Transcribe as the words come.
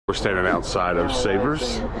We're standing outside of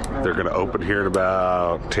Savers. They're gonna open here in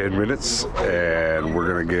about 10 minutes, and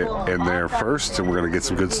we're gonna get in there first, and we're gonna get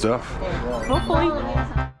some good stuff. Hopefully.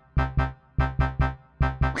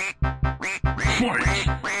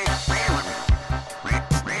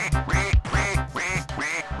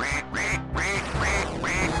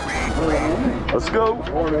 Let's go.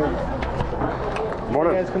 Morning.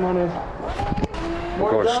 Morning. Guys, come on in.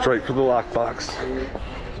 We're going straight for the lockbox.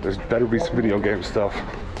 There's better be some video game stuff.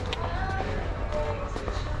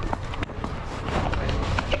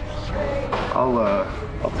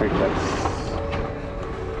 I'll take that.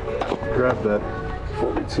 Grab that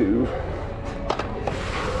 42.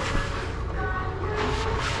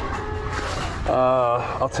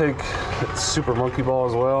 I'll take Super Monkey Ball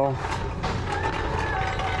as well.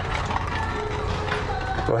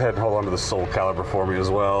 Go ahead and hold on to the Soul Calibur for me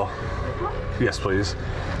as well. Yes, please.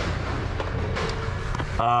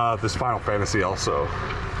 This Final Fantasy also.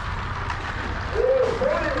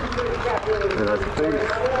 And I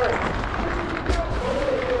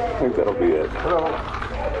think that'll be it.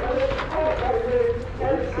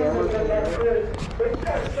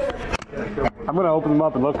 I'm gonna open them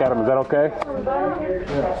up and look at them. Is that okay?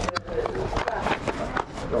 Yeah.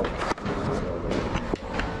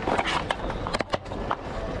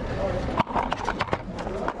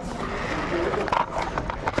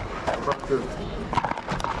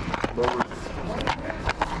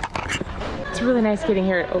 It's really nice getting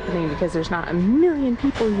here at opening because there's not a million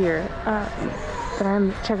people here. But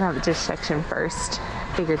I'm checking out the dish section first.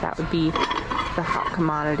 Figured that would be the hot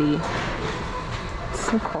commodity.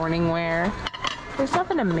 Some Corningware. There's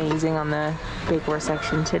nothing amazing on the bakeware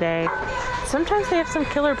section today. Sometimes they have some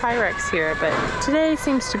killer Pyrex here, but today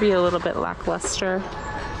seems to be a little bit lackluster.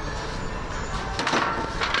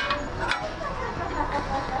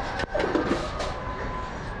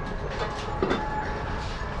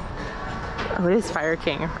 Oh, it is Fire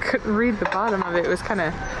King. I couldn't read the bottom of it. It was kind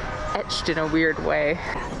of etched in a weird way.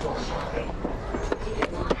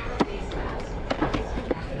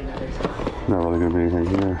 Not really gonna be anything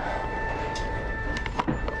here.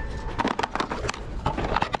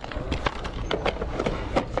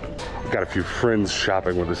 Got a few friends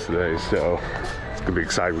shopping with us today, so it's gonna be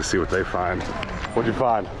exciting to see what they find. What'd you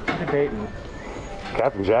find? Debating.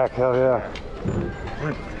 Captain Jack, hell yeah.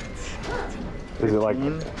 Is it like,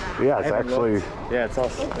 yeah, it's actually... Yeah, it's all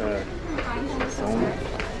sewn.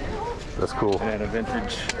 That's cool. And a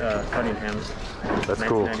vintage Cunningham. That's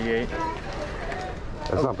cool. 1998.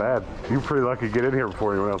 That's not bad. You're pretty lucky to get in here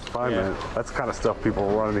before anyone else finds it. That's the kind of stuff people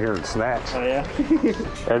will run in here and snatch. Oh, yeah?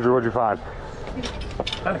 Andrew, what'd you find?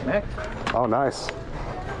 Mac. Oh, nice.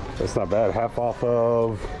 That's not bad. Half off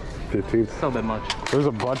of 15. Still a bit much. There's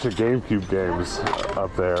a bunch of Gamecube games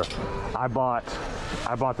up there. I bought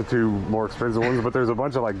the two more expensive ones, but there's a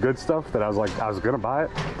bunch of like good stuff that I was gonna buy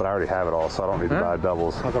it, but I already have it all, so I don't need to buy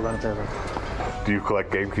doubles. I'll go run it there. Do you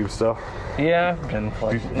collect Gamecube stuff? Yeah. Do you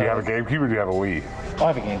have a Gamecube or do you have a Wii? Oh,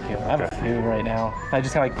 I have a Gamecube. I have a few right now. I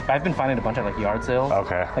just have I've been finding a bunch of like yard sales.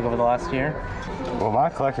 Okay. Like over the last year. Well, my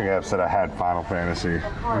collecting app said I had Final Fantasy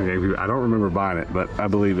on Gamecube. I don't remember buying it, but I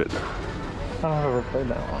believe it. I don't know if I've ever played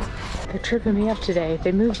that one. They're tripping me up today.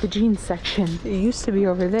 They moved the jeans section. It used to be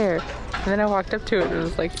over there. And then I walked up to it and it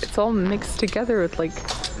was like, it's all mixed together with like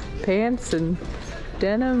pants and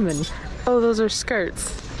denim and, oh, those are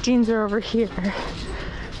skirts. Jeans are over here.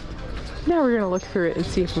 Now we're gonna look through it and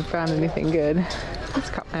see if we found anything good. This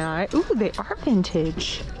caught my eye. Ooh, they are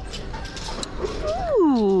vintage.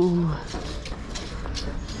 Ooh.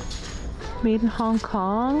 Made in Hong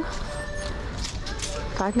Kong.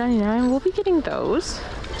 $5.99. We'll be getting those.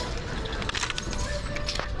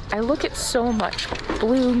 I look at so much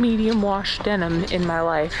blue medium wash denim in my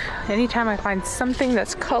life. Anytime I find something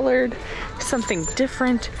that's colored, something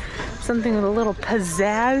different, something with a little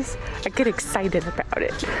pizzazz, I get excited about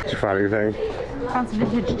it. Did you find anything? Found some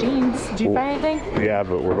vintage jeans. Did you find anything? Yeah,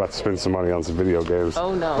 but we're about to spend some money on some video games.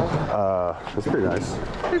 Oh no. It's pretty nice.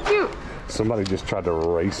 They're cute. Somebody just tried to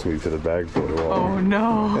race me to the bag for the wall. Oh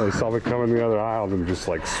no. Yeah, they saw me coming the other aisle and just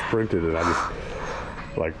like sprinted, and I just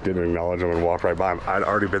like didn't acknowledge them and walked right by them. I'd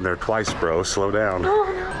already been there twice, bro. Slow down. Oh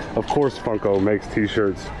no. Of course Funko makes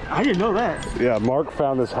t-shirts. I didn't know that. Yeah, Mark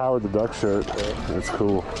found this Howard the Duck shirt. That's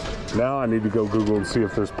cool. Now I need to go Google and see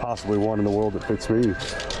if there's possibly one in the world that fits me.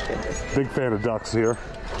 Big fan of ducks here.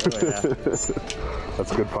 Oh, yeah.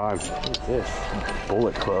 That's a good find. What's this?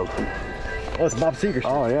 Bullet Club. Oh, it's Bob Seger.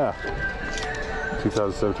 Oh yeah.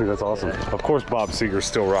 2017, that's awesome. Of course Bob Seger's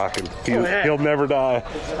still rocking. He'll never die.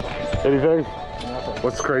 Anything?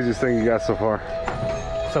 What's the craziest thing you got so far?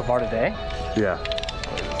 So far today? Yeah.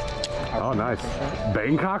 Oh, nice.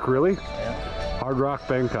 Bangkok, really? Yeah. Hard Rock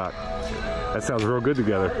Bangkok. That sounds real good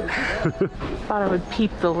together. Thought I would peep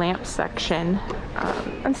the lamp section.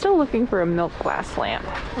 I'm still looking for a milk glass lamp.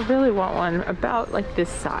 I really want one about like this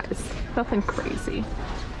size. Nothing crazy.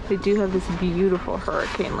 They do have this beautiful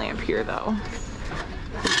hurricane lamp here though.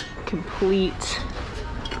 Complete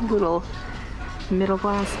little middle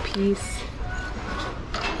glass piece.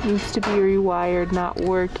 Needs to be rewired, not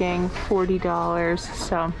working, $40.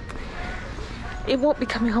 So it won't be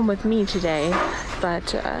coming home with me today,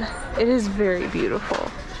 but it is very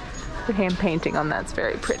beautiful. The hand painting on that's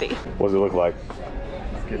very pretty. What does it look like?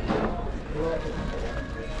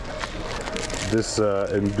 This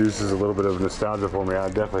induces a little bit of nostalgia for me. I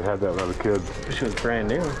definitely had that when I was a kid. She was brand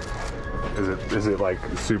new. Is it like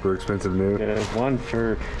super expensive new? Yeah, one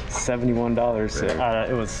for $71.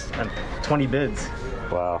 It was 20 bids.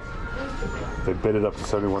 Wow. They bid it up to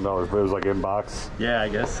 $71, but it was like in box. Yeah, I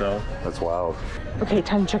guess so. That's wild. Okay,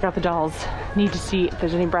 time to check out the dolls. Need to see if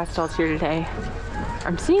there's any brass dolls here today.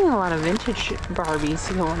 I'm seeing a lot of vintage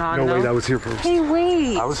Barbies going on. No, wait, I was here first. Hey,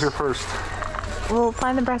 wait. I was here first. Well,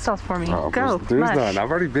 find the brass dolls for me. Oh, go. There's none.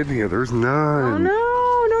 I've already been here. There's none. Oh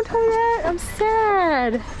no, don't tell me that. I'm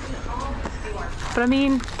sad. But I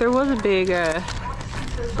mean, there was a big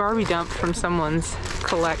Barbie dump from someone's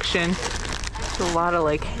collection. There's a lot of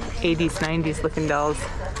like 80s, 90s looking dolls.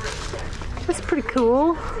 That's pretty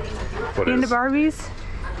cool. What You is? into Barbies?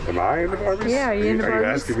 Am I into Barbies? Yeah, you into Are you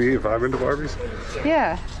Barbies? asking me if I'm into Barbies?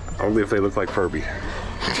 Yeah. Only if they look like Furby.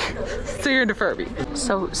 So you're into Furby.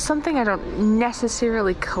 So something I don't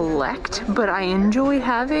necessarily collect, but I enjoy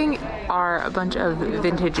having are a bunch of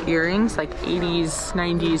vintage earrings, like 80s,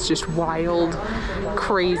 90s, just wild,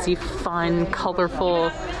 crazy, fun,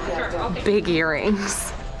 colorful, big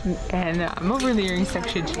earrings. And I'm over in the earring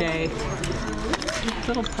section today. These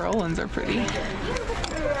little pearl ones are pretty.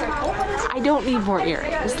 I don't need more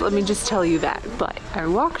earrings, let me just tell you that. But I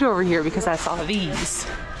walked over here because I saw these.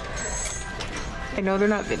 I know they're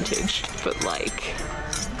not vintage, but like,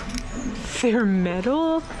 they're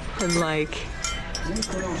metal and like,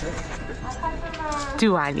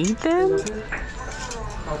 do I need them?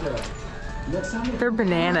 They're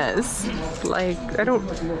bananas. Like, I don't,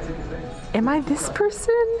 am I this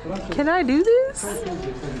person? Can I do this?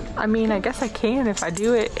 I mean, I guess I can if I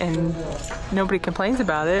do it and nobody complains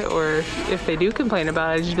about it, or if they do complain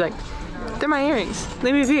about it, I'd just be like, they're my earrings,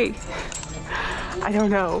 leave me be. I don't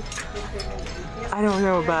know. I don't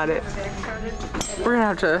know about it. We're gonna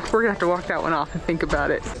have to walk that one off and think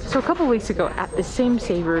about it. So a couple weeks ago at the same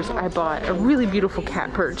Savers, I bought a really beautiful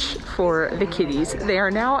cat perch for the kitties. They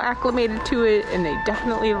are now acclimated to it and they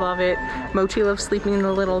definitely love it. Mochi loves sleeping in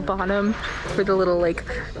the little bottom where the little like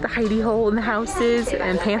the hidey hole in the house is,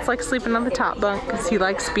 and Pants likes sleeping on the top bunk because he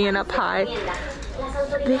likes being up high.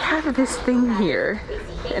 They have this thing here,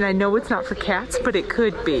 and I know it's not for cats, but it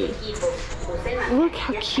could be. Look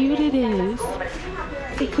how cute it is.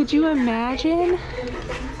 Hey, could you imagine?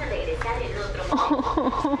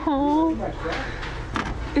 Oh,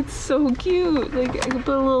 it's so cute. Like, I could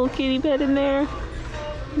put a little kitty bed in there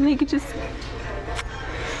and they could just,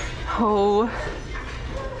 oh,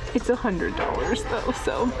 it's $100 though,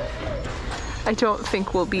 so I don't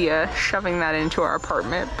think we'll be shoving that into our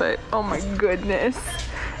apartment, but oh my goodness.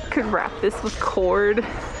 Could wrap this with cord.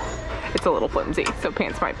 It's a little flimsy, so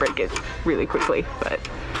Pants might break it really quickly, but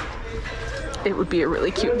it would be a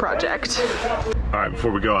really cute project. All right,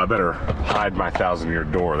 before we go, I better hide my 1,000-year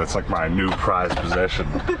door. That's like my new prized possession.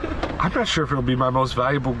 I'm not sure if it'll be my most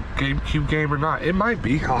valuable GameCube game or not. It might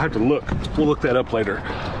be. I'll have to look. We'll look that up later.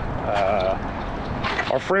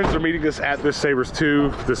 Our friends are meeting us at this Savers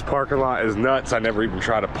 2. This parking lot is nuts. I never even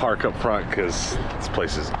try to park up front because this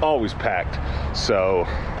place is always packed. So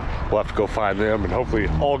we'll have to go find them and hopefully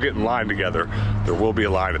all get in line together. There will be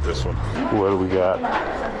a line at this one. What do we got?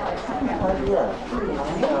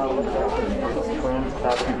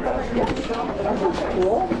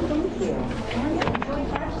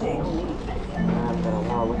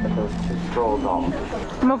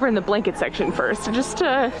 I'm over in the blanket section first. I just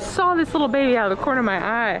saw this little baby out of the corner of my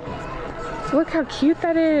eye. Look how cute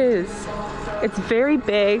that is. It's very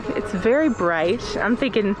big, it's very bright. I'm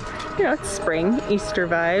thinking, you know, it's spring, Easter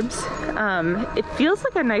vibes. It feels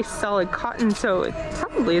like a nice solid cotton, so it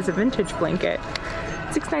probably is a vintage blanket.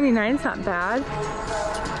 $6.99 is not bad.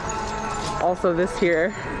 Also this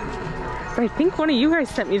here. But I think one of you guys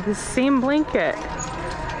sent me the same blanket.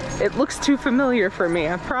 It looks too familiar for me.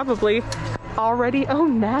 I probably already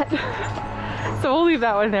own that. So we'll leave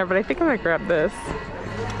that one there, but I think I'm gonna grab this.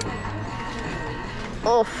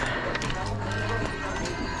 Oof.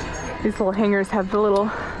 These little hangers have the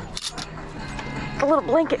little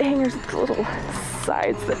blanket hangers with the little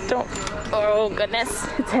sides that don't Oh goodness,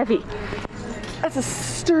 it's heavy. That's a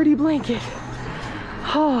sturdy blanket.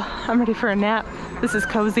 Oh, I'm ready for a nap. This is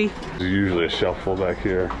cozy. There's usually a shelf full back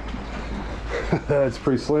here. It's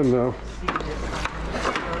pretty slim though.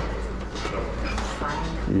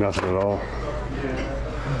 Nothing at all.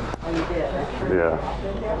 Yeah.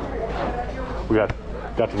 We got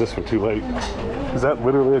to this one too late. Is that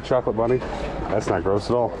literally a chocolate bunny? That's not gross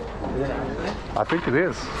at all. I think it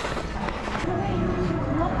is.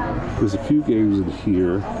 There's a few games in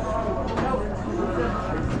here.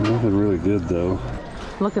 Nothing really good though.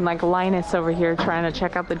 Looking like Linus over here trying to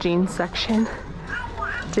check out the jeans section.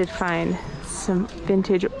 Did find some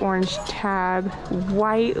vintage orange tab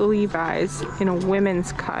white Levi's in a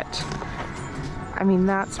women's cut. I mean,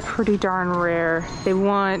 that's pretty darn rare. They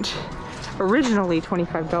want originally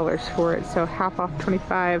 $25 for it, so half off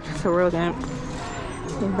 25, so we're looking at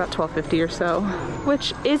about $12.50 or so,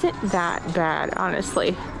 which isn't that bad,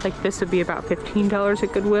 honestly. Like, this would be about $15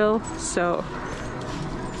 at Goodwill, so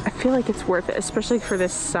I feel like it's worth it, especially for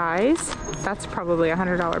this size. That's probably a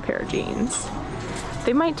 $100 pair of jeans.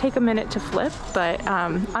 They might take a minute to flip, but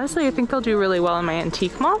honestly, I think they'll do really well in my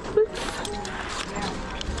antique mall booth.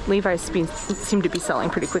 Levi's seem to be selling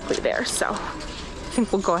pretty quickly there, so I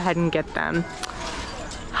think we'll go ahead and get them.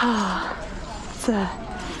 It's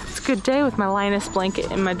a good day with my Linus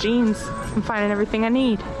blanket and my jeans. I'm finding everything I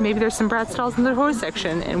need. Maybe there's some Brad stalls in the toy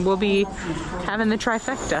section, and we'll be having the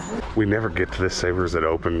trifecta. We never get to the Savers that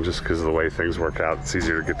open just because of the way things work out. It's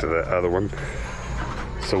easier to get to the other one.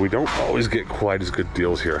 So we don't always get quite as good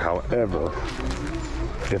deals here. However,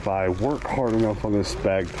 if I work hard enough on this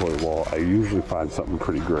bag toy wall, I usually find something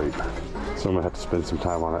pretty great. So I'm gonna have to spend some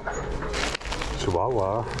time on it.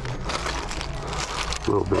 Chihuahua. A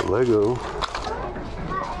little bit of Lego.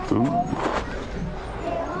 Ooh.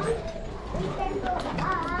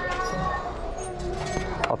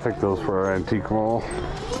 I'll take those for our antique mall.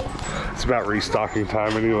 It's about restocking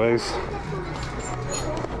time anyways.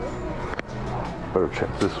 Better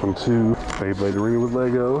check this one too. Beyblade Arena with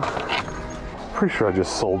Lego. Pretty sure I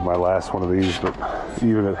just sold my last one of these, but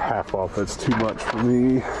even at half off, that's too much for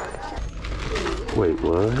me. Wait,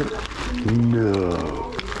 what?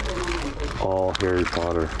 No. All Harry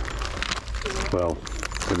Potter. Well,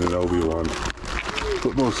 and an Obi-Wan,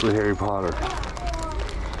 but mostly Harry Potter.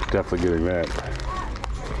 Definitely getting that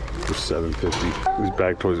for $7.50. These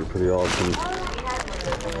bag toys are pretty awesome.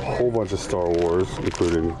 A whole bunch of Star Wars,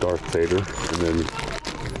 including Darth Vader, and then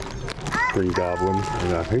Green Goblin,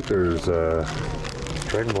 and I think there's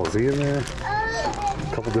Dragon Ball Z in there.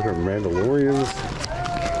 A couple different Mandalorians.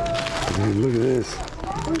 I mean, look at this.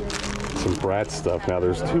 Some Bratz stuff. Now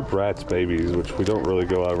there's 2 Bratz babies, which we don't really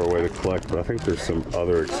go out of our way to collect, but I think there's some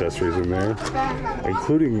other accessories in there,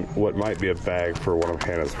 including what might be a bag for one of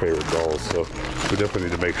Hannah's favorite dolls. So we definitely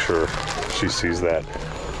need to make sure she sees that.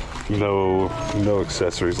 No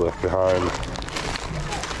accessories left behind.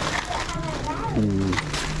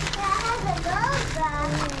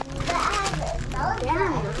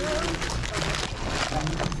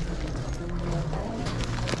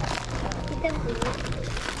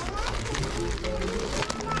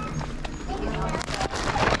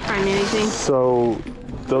 Find anything? So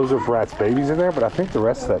those are Bratz babies in there, but I think the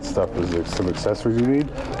rest of that stuff is some accessories you need.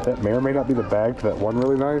 That may or may not be the bag to that one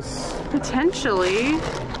really nice. Potentially.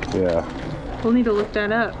 Yeah. We'll need to look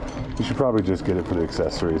that up. You should probably just get it for the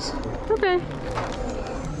accessories. Okay.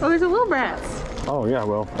 Oh, there's a little Bratz. Oh yeah,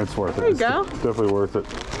 well, it's worth it. There you go. It's definitely worth it.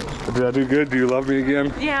 Did I do good? Do you love me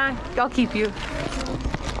again? Yeah, I'll keep you.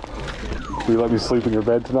 Will you let me sleep in your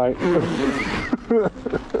bed tonight?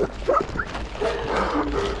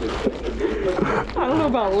 I don't know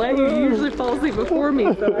about letting you. You usually fall asleep before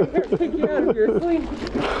me, so I can't take you out of your sleep.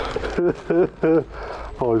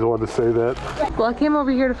 Always wanted to say that. Well, I came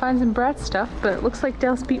over here to find some Bratz stuff, but it looks like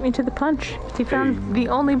Dale's beat me to the punch. He found the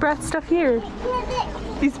only Bratz stuff here.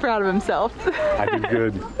 He's proud of himself. I did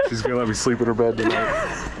good. She's gonna let me sleep in her bed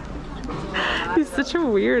tonight. He's such a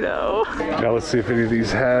weirdo. Now let's see if any of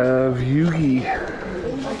these have Yugi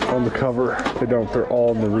on the cover. They don't. They're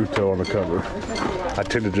all Naruto on the cover. I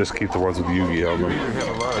tend to just keep the ones with Yugi on them. You have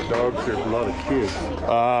a lot of dogs here, a lot of kids.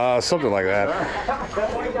 Something like that.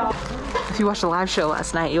 If you watched the live show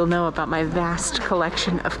last night, you'll know about my vast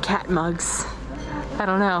collection of cat mugs. I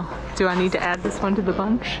don't know. Do I need to add this one to the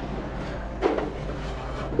bunch?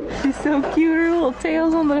 She's so cute. Her little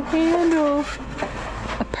tail's on the handle.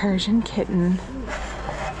 A Persian kitten.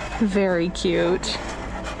 Very cute.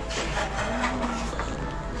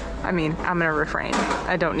 I mean, I'm gonna refrain.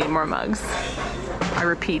 I don't need more mugs. I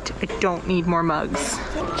repeat, I don't need more mugs.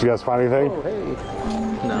 Did you guys find anything? Oh, hey.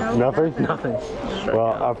 No. Nothing? Nothing.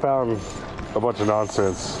 Well, I found a bunch of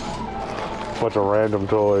nonsense. Bunch of random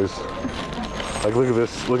toys. Like look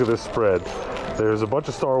at this spread. There's a bunch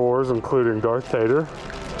of Star Wars, including Darth Vader,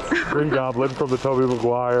 Green Goblin from the Tobey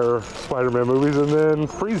Maguire Spider-Man movies, and then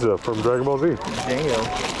Frieza from Dragon Ball Z.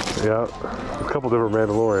 Django. Yeah, a couple different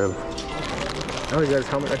Mandalorian. Oh, you got his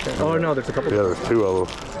helmet right there. Oh no, there's a couple. Yeah, there's 2 of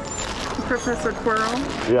them. Professor Quirrell.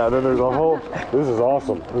 Yeah, and then there's a whole, this is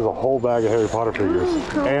awesome. There's a whole bag of Harry Potter figures. Oh,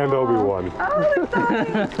 cool. And Obi-Wan. Oh,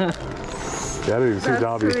 that's Yeah, I didn't even see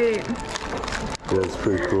Dobby. sweet. Yeah, it's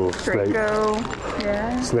pretty cool. Draco.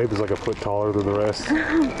 Yeah. Snape is like a foot taller than the rest.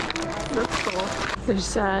 That's cool.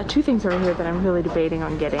 There's 2 things over here that I'm really debating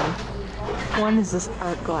on getting. One is this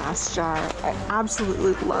art glass jar. I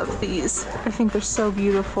absolutely love these. I think they're so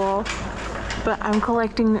beautiful. But I'm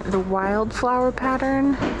collecting the wildflower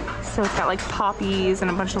pattern. So it's got like poppies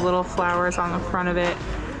and a bunch of little flowers on the front of it.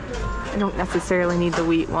 I don't necessarily need the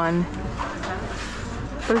wheat one.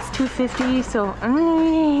 But it's $2.50, so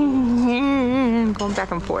I'm going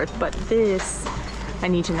back and forth. But this, I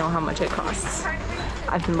need to know how much it costs.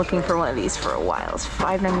 I've been looking for one of these for a while. It's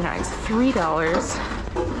 $5.99, it's $3.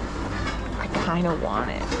 I kind of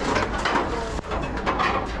want it.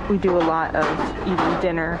 We do a lot of eating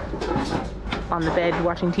dinner on the bed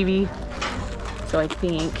watching TV. So I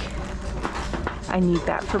think I need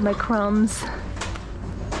that for my crumbs.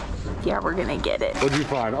 Yeah, we're gonna get it. What'd you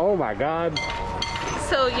find? Oh my God.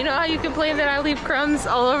 So you know how you complain that I leave crumbs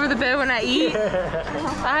all over the bed when I eat?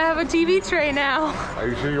 I have a TV tray now. Are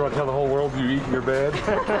you sure you want to tell the whole world you eat in your bed?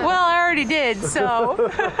 Well, I already did, so.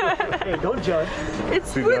 Hey, don't judge.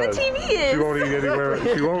 It's She where does. the TV is. She won't eat anywhere.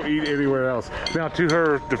 She won't eat anywhere else. Now, to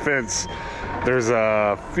her defense, there's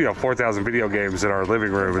 4,000 video games in our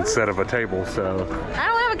living room instead of a table. So. I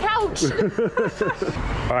don't have a couch.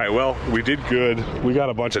 All right, well, we did good. We got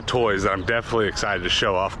a bunch of toys that I'm definitely excited to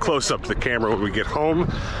show off close up to the camera when we get home.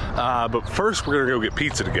 But first, we're gonna go get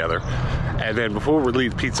pizza together. And then before we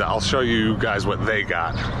leave pizza, I'll show you guys what they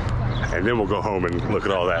got. And then we'll go home and look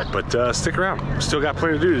at all that. But stick around, still got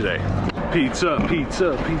plenty to do today. Pizza,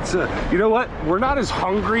 pizza, pizza. You know what? We're not as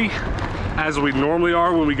hungry as we normally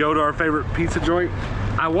are when we go to our favorite pizza joint.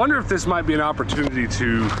 I wonder if this might be an opportunity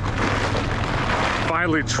to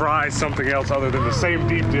finally try something else other than the same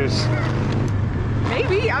deep dish.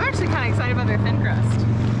 Maybe. I'm actually kind of excited about their thin crust.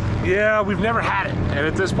 Yeah, we've never had it, and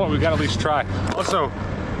at this point we've got to at least try. Also,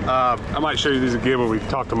 I might show you these again when we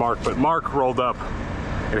talk to Mark, but Mark rolled up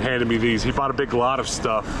and handed me these. He bought a big lot of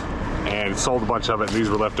stuff and sold a bunch of it, and these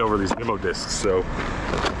were left over, these demo discs. So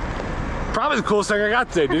probably the coolest thing I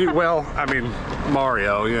got today, dude. Well, I mean,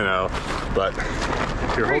 Mario, you know, but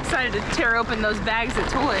here, We're excited to tear open those bags of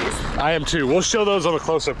toys. I am too. We'll show those on the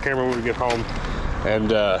close-up camera when we get home,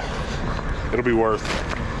 and it'll be worth.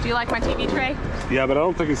 Do you like my TV tray? Yeah, but I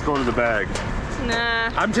don't think it's going in the bag. Nah.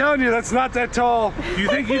 I'm telling you, that's not that tall. Do you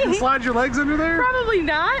think you can slide your legs under there? Probably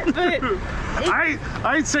not, but I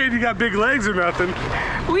ain't saying you got big legs or nothing.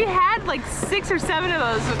 we had like 6 or 7 of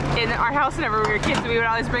those in our house whenever we were kids. We would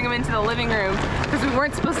always bring them into the living room because we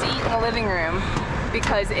weren't supposed to eat in the living room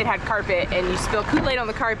because it had carpet, and you spill Kool-Aid on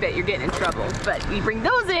the carpet, you're getting in trouble. But we bring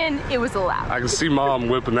those in, it was allowed. I can see Mom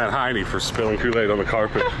whipping that hiney for spilling Kool-Aid on the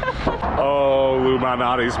carpet. Oh,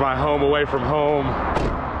 Illuminati's my home away from home.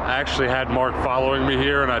 I actually had Mark following me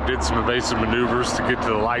here, and I did some evasive maneuvers to get to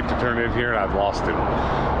the light to turn in here, and I've lost him.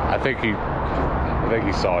 I think he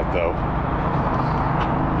saw it though.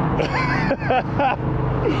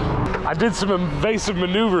 I did some invasive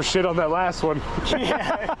maneuver shit on that last one.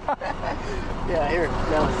 Yeah. Yeah, here.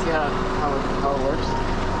 Now let's see how it works.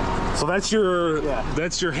 So that's your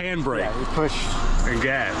handbrake. Yeah, you push and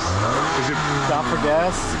gas. Is it stop for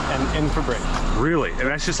gas and in for brake. really? And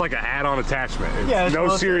that's just like an add-on attachment. It's Yeah, it's no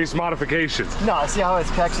mostly- serious modifications. No, see how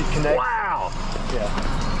it's actually connects. Wow! Yeah.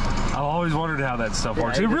 I've always wondered how that stuff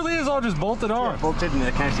works. it It just- really is all just bolted on. Yeah, bolted, and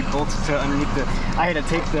it can actually bolts to underneath the. I had to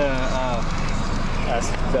take the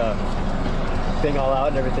thing all out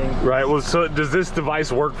and everything. Right. Well, so does this device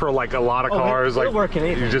work for like a lot of cars? It'll Like work in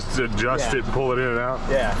anything. you just adjust Yeah. it and pull it in and out.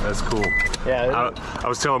 Yeah. That's cool. Yeah. I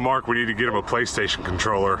was telling Mark we need to get him a PlayStation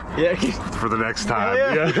controller Yeah. for the next time.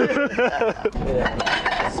 Yeah.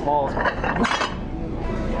 Yeah. Small.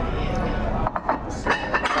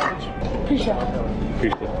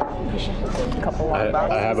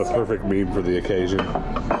 I have a perfect meme for the occasion.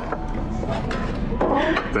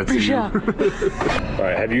 That's you. All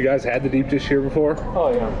right. Have you guys had the deep dish here before?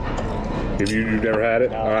 Oh yeah. If you've never had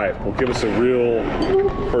it, all right. Well, give us a real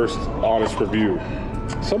first honest review.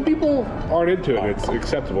 Some people aren't into it, and it's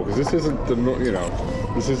acceptable because this isn't the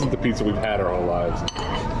this isn't the pizza we've had our whole lives.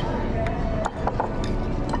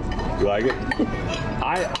 You like it?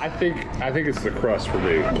 I think it's the crust for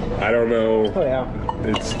me. I don't know. Oh yeah.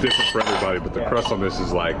 It's different for everybody, but the crust on this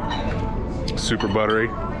is like super buttery.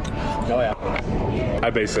 Oh yeah. I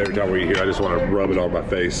basically every time we eat here, I just want to rub it on my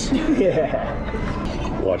face.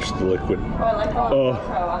 Yeah. Watch the liquid. Oh, I like the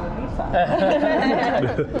on the pizza.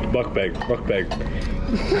 Mukbang.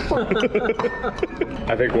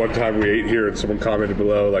 I think one time we ate here and someone commented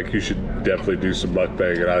below, like, you should definitely do some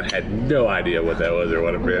mukbang, and I had no idea what that was or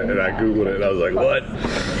what it meant, and I Googled it and I was like, what?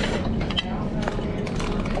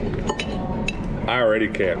 I already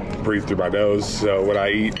can't breathe through my nose, so when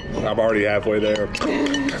I eat, I'm already halfway there.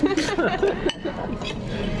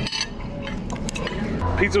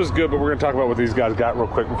 Pizza was good, but we're gonna talk about what these guys got real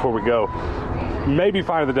quick before we go. Maybe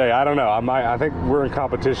find of the day, I don't know. I think we're in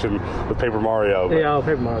competition with Paper Mario. Yeah,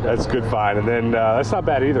 Paper Mario. That's good find. And then that's not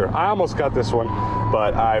bad either. I almost got this one,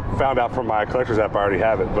 but I found out from my collector's app I already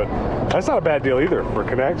have it. But that's not a bad deal either for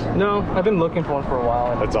Connect. No, I've been looking for one for a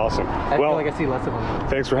while. That's awesome. I feel like I see less of them.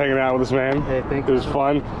 Thanks for hanging out with us, man. Hey, thank you. It was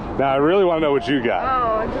fun. Now I really want to know what you got.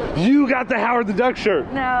 Oh, you got the Howard the Duck shirt.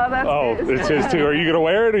 No, that's his. It's his too. Are you gonna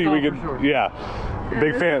wear it? Or we could? For sure. Yeah.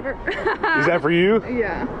 Big fan. Is that for you?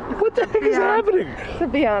 Yeah. What the heck is happening? It's a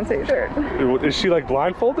Beyonce shirt. Is she like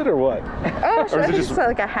blindfolded or what? Oh, or is it just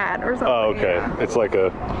like a hat or something. Oh, okay. Yeah. It's like a.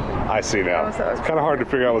 I see now. Oh, so it's kind of hard to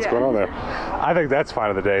figure out what's going on there. I think that's fine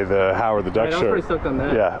of the day. The Howard the Duck shirt. I'm pretty stoked on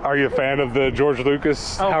that. Yeah. Are you a fan of the George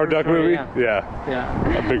Lucas Howard Duck movie? Yeah.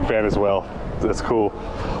 A big fan as well. That's cool.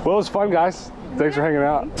 Well, it was fun, guys. Thanks for hanging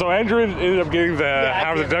out. So Andrew ended up getting the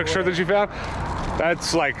Howard the Duck shirt that you found.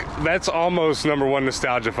 That's almost #1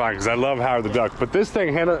 nostalgia find because I love Howard the Duck. But this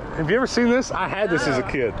thing, Hannah, have you ever seen this? I had this as a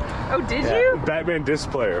kid. Oh, did you? Batman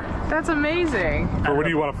disc player. That's amazing. Or when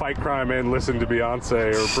do you want to fight crime and listen to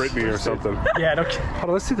Beyonce or Britney or something? Yeah, no. Hold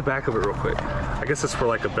on, let's see the back of it real quick. I guess it's for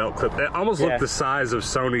like a belt clip. It almost looked the size of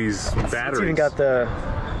Sony's batteries. It's even got the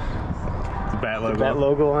bat logo. Bat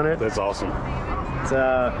logo on it. That's awesome. It's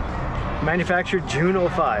manufactured June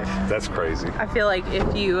 '05. That's crazy. I feel like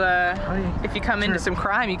if you come into some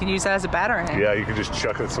crime, you can use that as a batarang. Yeah, you can just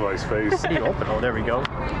chuck it at somebody's face. How do you open? Oh, there we go.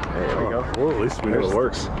 There we go. Well, at least we know it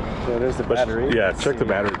works. So there's the battery. Yeah, check the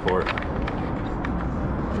battery for it.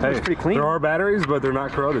 Hey, it's pretty clean. There are batteries, but they're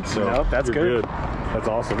not corroded, so nope, that's you're good. That's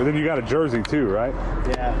awesome. And then you got a jersey too, right?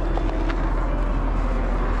 Yeah.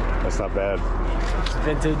 That's not bad.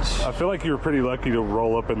 Vintage. I feel like you were pretty lucky to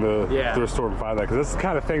roll up in the thrift store and find that, because that's the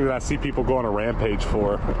kind of thing that I see people go on a rampage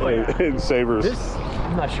for in Savers.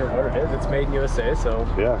 I'm not sure what it is. It's made in USA, so.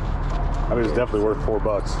 Yeah. I mean, it's definitely worth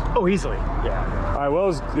 $4. Oh, easily. Yeah. All right, well,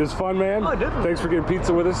 it was fun, man. Oh, definitely. Thanks for getting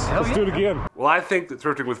pizza with us. Let's do it again. Well, I think that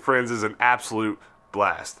thrifting with friends is an absolute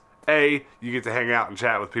blast. A, you get to hang out and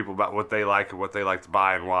chat with people about what they like and what they like to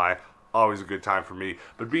buy and why. Always a good time for me.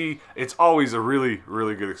 But B, it's always a really,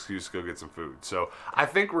 really good excuse to go get some food. So I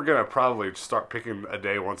think we're going to probably start picking a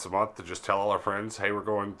day once a month to just tell all our friends, hey, we're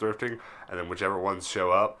going thrifting. And then whichever ones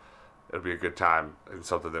show up, it'll be a good time and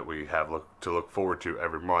something that we have to look forward to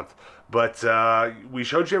every month. But we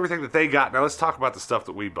showed you everything that they got. Now let's talk about the stuff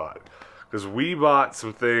that we bought. Because we bought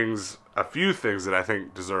some things, a few things that I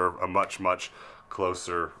think deserve a much, much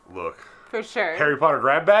closer look. For sure. Harry Potter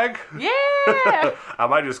grab bag? Yeah! I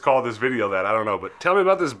might just call this video that, I don't know. But tell me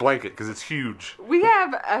about this blanket, because it's huge. We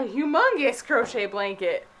have a humongous crochet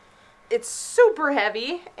blanket. It's super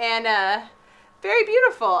heavy and very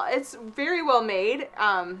beautiful. It's very well made.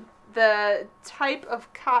 The type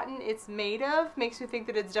of cotton it's made of makes me think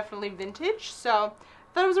that it's definitely vintage. So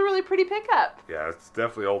I thought it was a really pretty pickup. Yeah, it's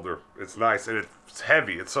definitely older. It's nice, and it's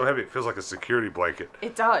heavy. It's so heavy it feels like a security blanket.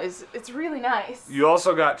 It does. It's really nice. You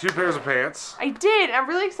also got 2 pairs of pants. I did. I'm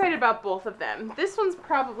really excited about both of them. This one's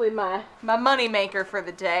probably my money maker for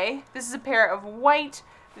the day. This is a pair of white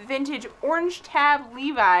vintage orange tab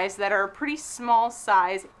Levi's that are a pretty small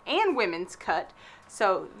size and women's cut.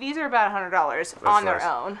 So these are about $100 on their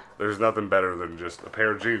own. There's nothing better than just a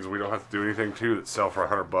pair of jeans we don't have to do anything to that sell for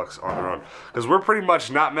 $100 on their own. Because we're pretty much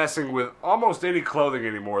not messing with almost any clothing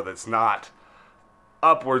anymore that's not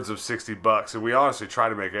upwards of $60. And we honestly try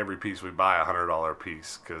to make every piece we buy a $100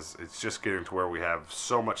 piece, because it's just getting to where we have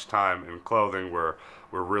so much time in clothing where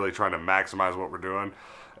we're really trying to maximize what we're doing.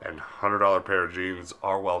 And $100 pair of jeans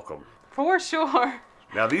are welcome. For sure.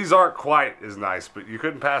 Now, these aren't quite as nice, but you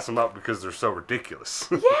couldn't pass them up because they're so ridiculous.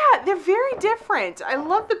 Yeah, they're very different. I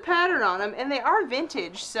love the pattern on them, and they are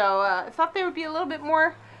vintage, so I thought they would be a little bit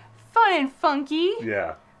more fun and funky.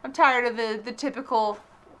 Yeah. I'm tired of the typical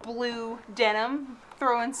blue denim.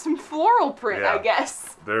 Throw in some floral print, I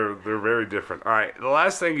guess. They're very different. All right, the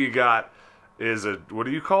last thing you got is a, what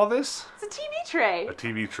do you call this? It's a TV tray. A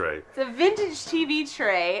TV tray. It's a vintage TV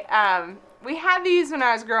tray. We had these when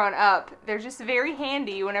I was growing up. They're just very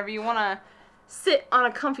handy whenever you want to sit on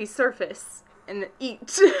a comfy surface and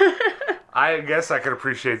eat. I guess I can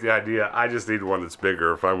appreciate the idea. I just need one that's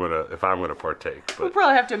bigger if I'm gonna partake. But We'll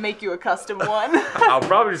probably have to make you a custom one. I'll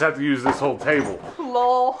probably just have to use this whole table.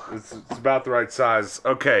 Lol. It's about the right size.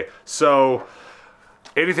 Okay, so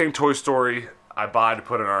anything Toy Story I buy to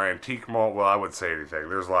put in our antique mall. Well, I wouldn't say anything.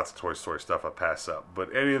 There's lots of Toy Story stuff I pass up.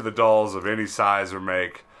 But any of the dolls of any size or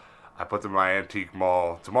make, I put them in my antique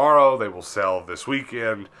mall. Tomorrow they will sell this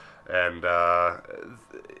weekend. And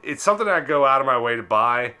it's something I go out of my way to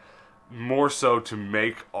buy, more so to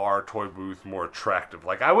make our toy booth more attractive.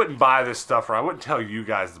 Like, I wouldn't buy this stuff, or I wouldn't tell you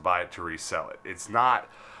guys to buy it to resell it. It's not,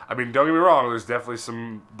 I mean, don't get me wrong, there's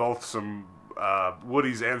definitely both some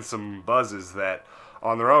Woodies and some Buzzes that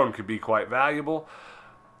on their own could be quite valuable,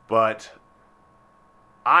 but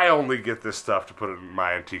I only get this stuff to put it in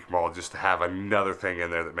my antique mall just to have another thing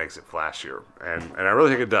in there that makes it flashier. And I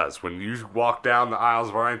really think it does. When you walk down the aisles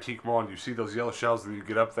of our antique mall and you see those yellow shelves and you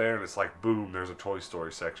get up there and it's like, boom, there's a Toy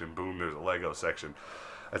Story section, boom, there's a Lego section.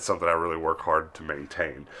 That's something I really work hard to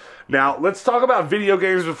maintain. Now, let's talk about video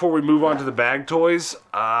games before we move on to the bag toys.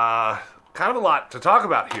 Kind of a lot to talk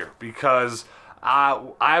about here because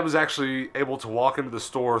I was actually able to walk into the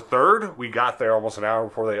store third. We got there almost an hour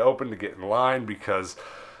before they opened to get in line because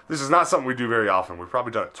this is not something we do very often. We've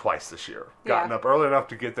probably done it twice this year. Gotten up early enough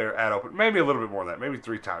to get there at open. Maybe a little bit more than that. Maybe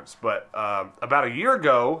 3 times. But about a year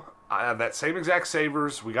ago, that same exact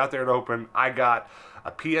Savers, we got there at open. I got a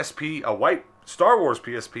PSP, a white Star Wars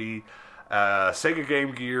PSP, Sega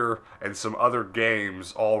Game Gear, and some other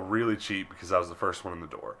games, all really cheap because I was the first one in the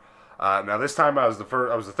door. Now this time I was the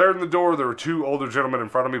third in the door. There were 2 older gentlemen in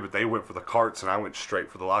front of me, but they went for the carts and I went straight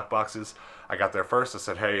for the lock boxes. I got there first. I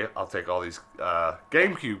said, hey, I'll take all these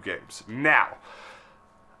Gamecube games. Now,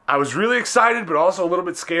 I was really excited, but also a little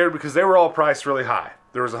bit scared because they were all priced really high.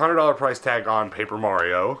 There was a $100 price tag on Paper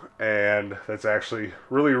Mario, and that's actually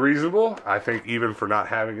really reasonable, I think, even for not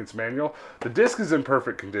having its manual. The disc is in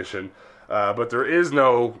perfect condition, but there is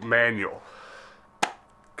no manual.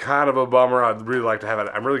 Kind of a bummer. I'd really like to have it.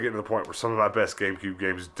 I'm really getting to the point where some of my best GameCube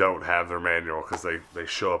games don't have their manual because they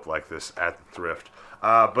show up like this at the thrift.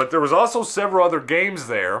 But there was also several other games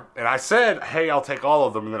there, and I said, hey, I'll take all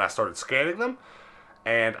of them, and then I started scanning them,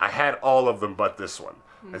 and I had all of them but this one.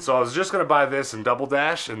 And so I was just going to buy this and Double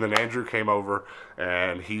Dash, and then Andrew came over,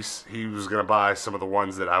 and he was going to buy some of the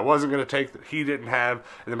ones that I wasn't going to take that he didn't have.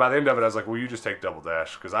 And then by the end of it, I was like, well, you just take Double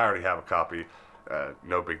Dash because I already have a copy.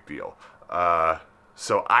 No big deal.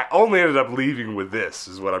 So I only ended up leaving with this,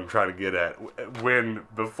 is what I'm trying to get at, when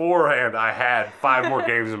beforehand I had 5 more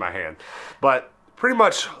games in my hand. But pretty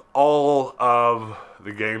much all of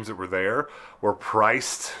the games that were there were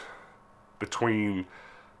priced between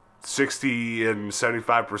 60 and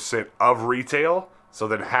 75% of retail. So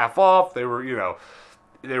then half off, they were, you know,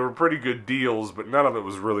 they were pretty good deals, but none of it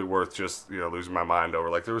was really worth just, you know, losing my mind over.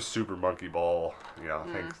 Like there was Super Monkey Ball, you know,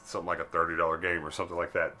 I think something like a $30 game or something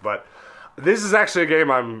like that. But this is actually a game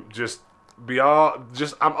I'm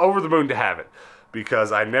I'm over the moon to have it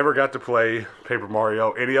because I never got to play Paper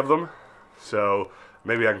Mario, any of them. So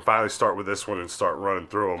maybe I can finally start with this one and start running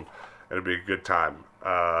through them. It'll be a good time.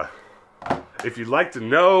 If you'd like to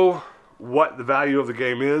know what the value of the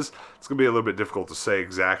game is, it's going to be a little bit difficult to say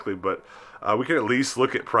exactly, but we can at least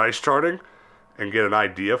look at price charting and get an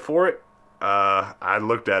idea for it. I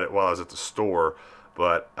looked at it while I was at the store,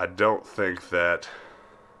 but I don't think that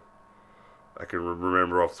I can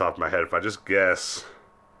remember off the top of my head. If I just guess,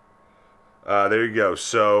 there you go.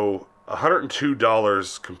 So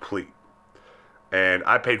 $102 complete, and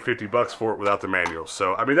I paid $50 for it without the manual.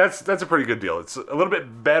 So I mean that's a pretty good deal. It's a little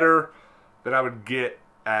bit better than I would get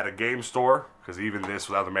at a game store, because even this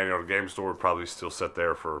without the manual at a game store would probably still sit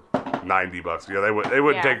there for $90. You know, they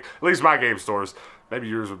wouldn't take, at least my game stores. Maybe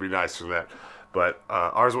yours would be nicer than that, but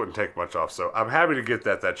ours wouldn't take much off. So I'm happy to get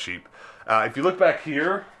that cheap. If you look back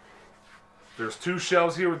here, there's 2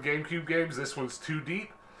 shelves here with GameCube games. This one's 2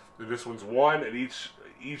 deep, and this one's 1, and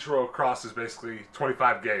each row across is basically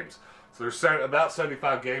 25 games. So there's about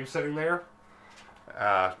 75 games sitting there.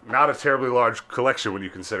 Not a terribly large collection when you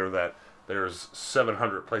consider that there's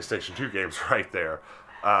 700 PlayStation 2 games right there.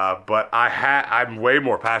 But I'm way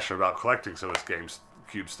more passionate about collecting some of this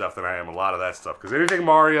GameCube stuff than I am a lot of that stuff. Because anything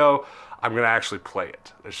Mario, I'm going to actually play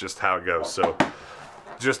it. It's just how it goes. So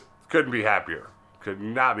just couldn't be happier. Could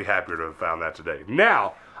not be happier to have found that today.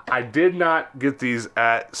 Now, I did not get these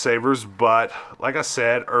at Savers, but like I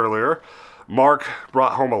said earlier, Mark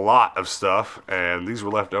brought home a lot of stuff, and these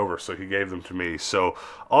were left over, so he gave them to me. So,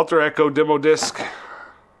 Alter Echo demo disc,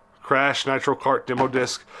 Crash Nitro Kart demo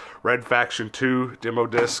disc, Red Faction 2 demo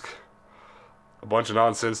disc, a bunch of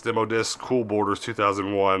nonsense demo disc, Cool Borders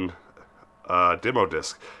 2001 demo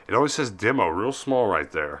disc. It only says demo, real small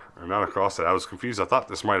right there, and not across it. I was confused. I thought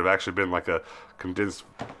this might have actually been like a condensed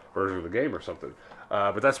version of the game or something.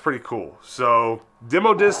 But that's pretty cool. So,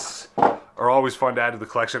 demo discs are always fun to add to the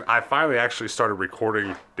collection. I finally actually started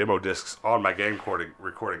recording demo discs on my game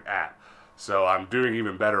recording app. So I'm doing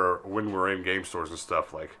even better when we're in game stores and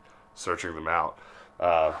stuff, like searching them out.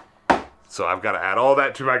 So I've got to add all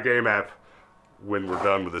that to my game app when we're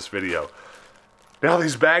done with this video. Now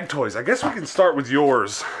these bag toys. I guess we can start with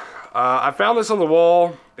yours. I found this on the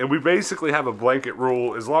wall, and we basically have a blanket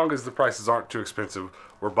rule. As long as the prices aren't too expensive,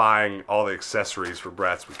 we're buying all the accessories for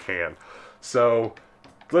Bratz we can. So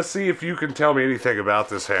let's see if you can tell me anything about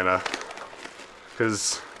this, Hannah.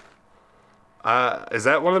 Because, is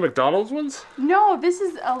that one of the McDonald's ones? No, this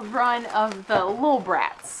is a run of the Lil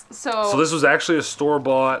Bratz. So this was actually a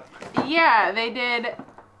store-bought. Yeah, they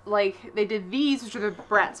did these, which are the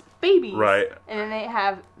Bratz babies. Right. And then they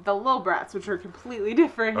have the Lil Bratz, which are completely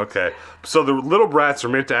different. Okay. So the little Bratz are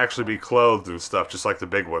meant to actually be clothed and stuff, just like the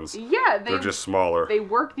big ones. Yeah, they're just smaller. They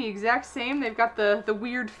work the exact same. They've got the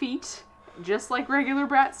weird feet, just like regular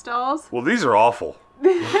Bratz dolls. Well, these are awful.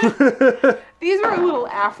 These were a little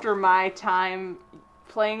after my time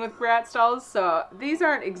playing with Bratz dolls, so these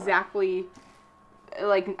aren't exactly,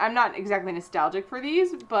 like, I'm not exactly nostalgic for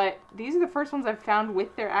these, but these are the first ones I've found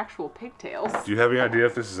with their actual pigtails. Do you have any idea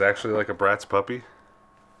if this is actually like a Bratz puppy?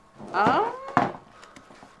 I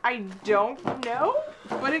don't know,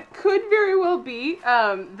 but it could very well be.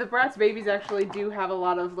 The Bratz babies actually do have a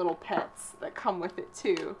lot of little pets that come with it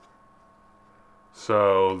too.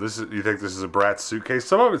 So you think this is a Bratz suitcase?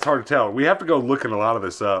 Some of it's hard to tell. We have to go looking a lot of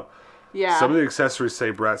this up. Yeah. Some of the accessories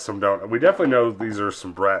say Bratz, some don't. We definitely know these are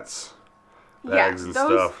some Bratz bags and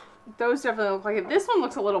stuff. Those definitely look like it. This one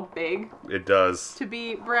looks a little big. It does. To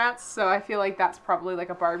be Bratz, so I feel like that's probably like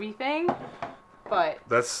a Barbie thing. But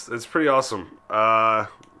it's pretty awesome.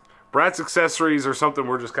 Bratz accessories are something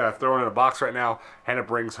we're just kind of throwing in a box right now. Hannah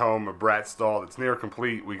brings home a Bratz doll that's near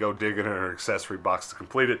complete. We go digging in her accessory box to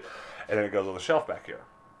complete it, and then it goes on the shelf back here.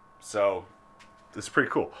 So it's pretty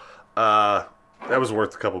cool. That was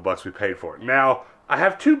worth a couple bucks we paid for it. Now I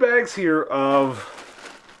have two bags here of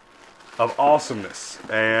awesomeness,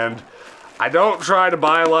 and I don't try to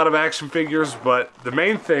buy a lot of action figures, but the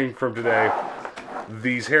main thing from today,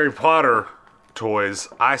 these Harry Potter toys.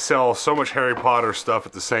 I sell so much Harry Potter stuff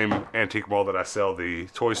at the same antique mall that I sell the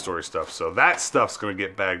Toy Story stuff, so that stuff's gonna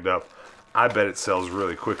get bagged up. I bet it sells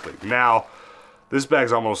really quickly. Now this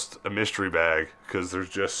bag's almost a mystery bag because there's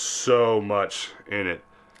just so much in it.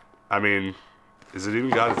 I mean, is it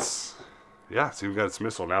even got its, yeah, it's even got its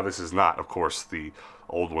missile. Now this is not, of course, the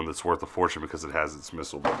old one that's worth a fortune because it has its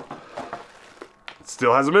missile, but it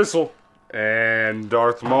still has a missile. And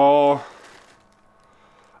Darth Maul.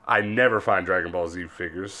 I never find Dragon Ball Z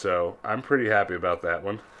figures, so I'm pretty happy about that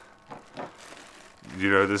one.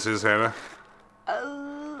 You know who this is, Hannah?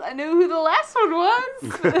 I know who the last one was,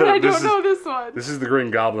 and I don't know this one. This is the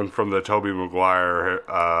Green Goblin from the Tobey Maguire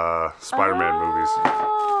Spider-Man movies.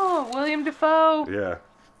 Oh, William Dafoe. Yeah.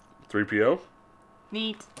 3PO?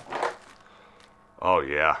 Neat. Oh,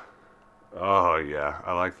 yeah. Oh, yeah.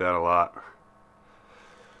 I like that a lot.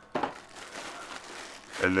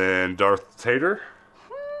 And then Darth Tater.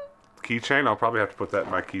 Keychain. I'll probably have to put that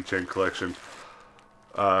in my keychain collection.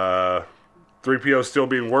 3PO still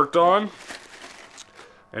being worked on.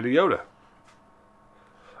 And a Yoda.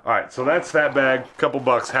 Alright, so that's that bag. Couple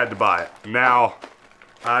bucks, had to buy it. Now,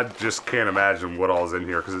 I just can't imagine what all's in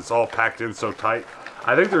here because it's all packed in so tight.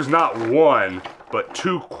 I think there's not one, but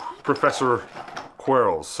two Professor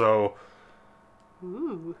Quirrells. So,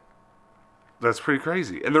 ooh, that's pretty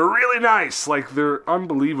crazy. And they're really nice. Like, they're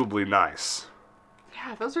unbelievably nice.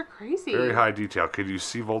 Yeah, those are crazy. Very high detail. Can you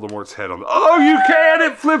see Voldemort's head on the... Oh, you can!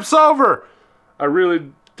 It flips over! I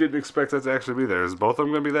really didn't expect that to actually be there. Is both of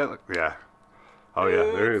them going to be that? Yeah. Oh, yeah.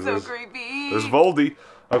 There it is. So creepy. There's Voldy.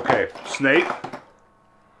 Okay. Snape.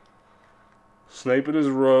 Snape in his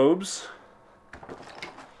robes.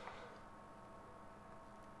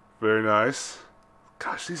 Very nice.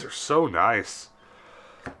 Gosh, these are so nice.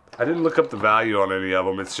 I didn't look up the value on any of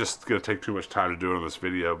them. It's just going to take too much time to do it on this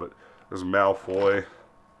video, but... There's Malfoy.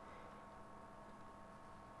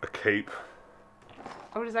 A cape.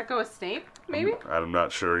 Oh, does that go with Snape, maybe? I'm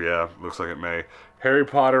not sure, yeah. Looks like it may. Harry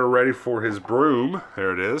Potter ready for his broom.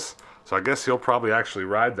 There it is. So I guess he'll probably actually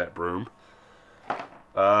ride that broom.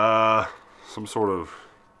 Some sort of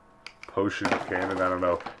potion cannon, I don't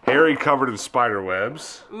know. Harry covered in spider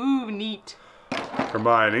webs. Ooh, neat.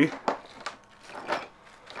 Hermione.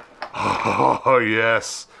 Oh,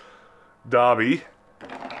 yes. Dobby.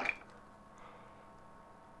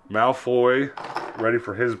 Malfoy, ready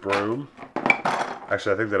for his broom.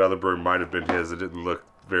 Actually, I think that other broom might have been his. It didn't look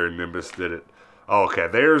very Nimbus, did it? Oh, okay,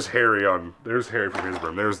 there's Harry from his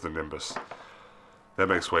broom. There's the Nimbus. That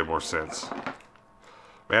makes way more sense.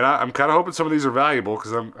 Man, I'm kind of hoping some of these are valuable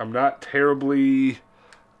because I'm not terribly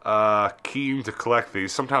keen to collect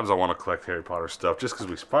these. Sometimes I want to collect Harry Potter stuff just because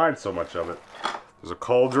we find so much of it. There's a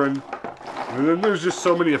cauldron. And then there's just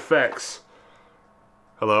so many effects.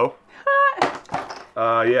 Hello?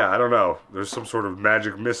 Yeah, I don't know. There's some sort of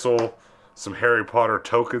magic missile, some Harry Potter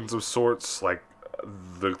tokens of sorts, like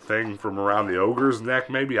the thing from around the ogre's neck,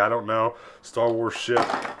 maybe. I don't know. Star Wars ship.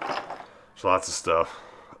 There's lots of stuff.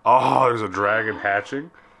 Oh, there's a dragon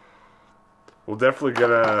hatching. We're definitely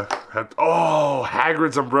gonna have... Oh,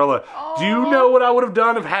 Hagrid's umbrella. Oh. Do you know what I would have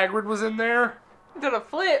done if Hagrid was in there? Did a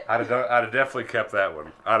flip. I'd have definitely kept that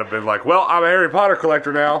one. I'd have been like, well, I'm a Harry Potter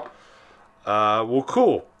collector now. Well,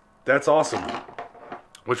 cool. That's awesome.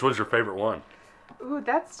 Which one's your favorite one? Ooh,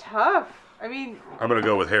 that's tough. I mean... I'm going to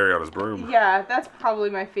go with Harry on his broom. Yeah, that's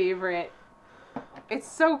probably my favorite. It's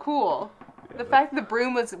so cool. Yeah, the fact that the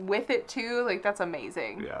broom was with it, too, like, that's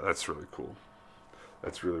amazing. Yeah, that's really cool.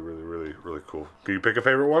 That's really, really, really, really cool. Can you pick a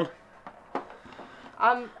favorite one?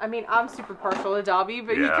 I mean, I'm super partial to Dobby,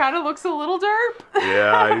 but Yeah. he kind of looks a little derp.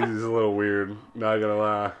 Yeah, he's a little weird. Not gonna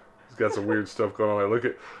lie. He's got some weird stuff going on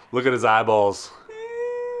there. Look at his eyeballs.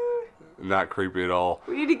 Not creepy at all.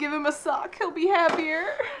 We need to give him a sock. He'll be happier.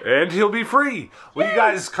 And he'll be free. Will Yes. you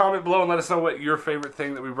guys comment below and let us know what your favorite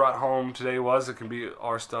thing that we brought home today was? It can be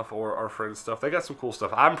our stuff or our friends' stuff. They got some cool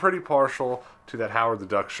stuff. I'm pretty partial to that Howard the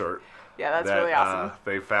Duck shirt. Yeah, that's really awesome.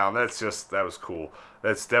 They found. That was cool.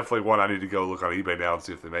 That's definitely one I need to go look on eBay now and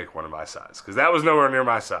see if they make one of my size. Because that was nowhere near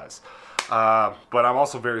my size. But I'm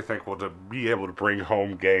also very thankful to be able to bring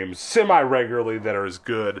home games semi-regularly that are as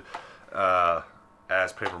good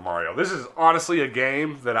as Paper Mario. This is honestly a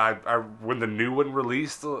game that when the new one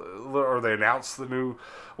released, or they announced the new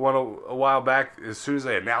one a while back, as soon as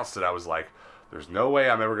they announced it, I was like, there's no way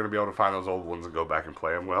I'm ever going to be able to find those old ones and go back and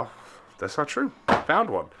play them. Well, that's not true. I found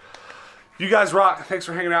one. You guys rock. Thanks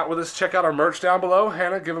for hanging out with us. Check out our merch down below.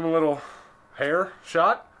 Hannah, give them a little hair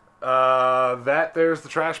shot. There's the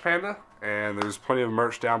Trash Panda, and there's plenty of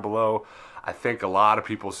merch down below. I think a lot of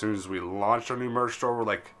people, as soon as we launched our new merch store, were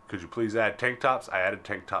like, could you please add tank tops? I added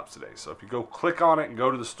tank tops today. So if you go click on it and go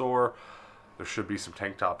to the store, there should be some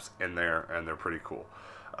tank tops in there, and they're pretty cool.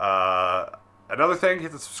 Another thing,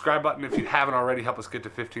 hit the subscribe button if you haven't already. Help us get to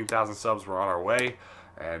 15,000 subs. We're on our way.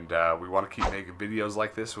 And we want to keep making videos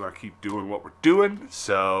like this. We want to keep doing what we're doing.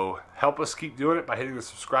 So help us keep doing it by hitting the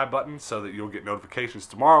subscribe button so that you'll get notifications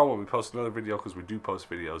tomorrow when we post another video, because we do post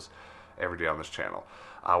videos every day on this channel.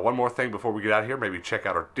 One more thing before we get out of here, maybe check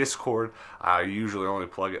out our Discord. I usually only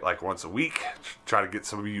plug it like once a week. Try to get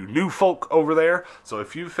some of you new folk over there. So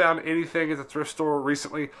if you found anything at the thrift store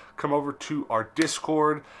recently, come over to our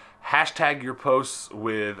Discord. Hashtag your posts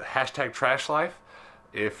with hashtag TrashLife.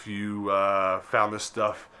 If you found this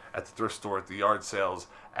stuff at the thrift store, at the yard sales,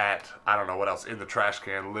 at, I don't know what else, in the trash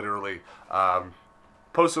can, literally,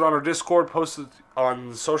 post it on our Discord, post it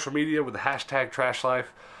on social media with the hashtag TrashLife,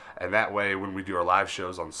 and that way, when we do our live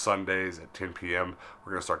shows on Sundays at 10 p.m.,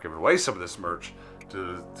 we're going to start giving away some of this merch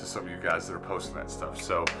to some of you guys that are posting that stuff.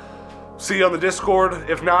 So, see you on the Discord.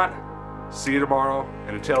 If not, see you tomorrow,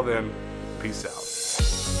 and until then, peace out.